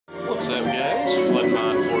What's up, guys?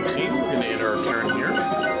 Floodmon 14. We're gonna end our turn here.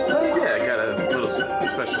 Yeah, I got a little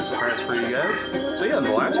special surprise for you guys. So yeah, in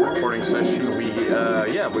the last recording session, we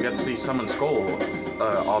got to see Summon Skull's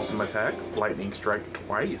awesome attack, Lightning Strike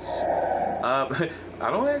twice. I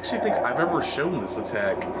don't actually think I've ever shown this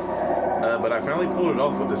attack, but I finally pulled it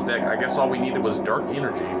off with this deck. I guess all we needed was Dark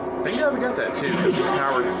Energy. Thank God we got that too, because he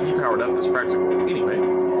powered up this practical. Anyway,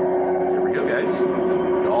 here we go, guys.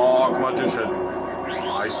 Dog Magician.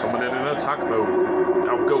 I summon it in attack mode.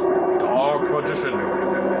 Now go, Dog Magician.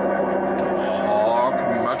 Dog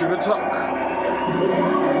Magic Attack.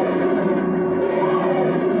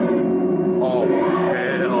 Oh,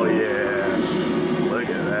 hell yeah. Look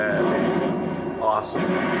at that, baby. Awesome.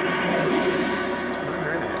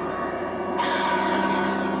 Alright.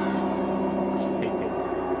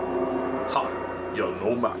 Ha! You're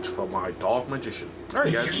no match for my Dog Magician.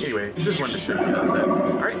 Alright, guys. Anyway, just wanted to show you guys that.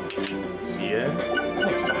 Alright. See ya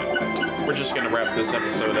next time. We're just gonna wrap this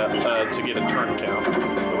episode up to get a turn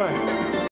count.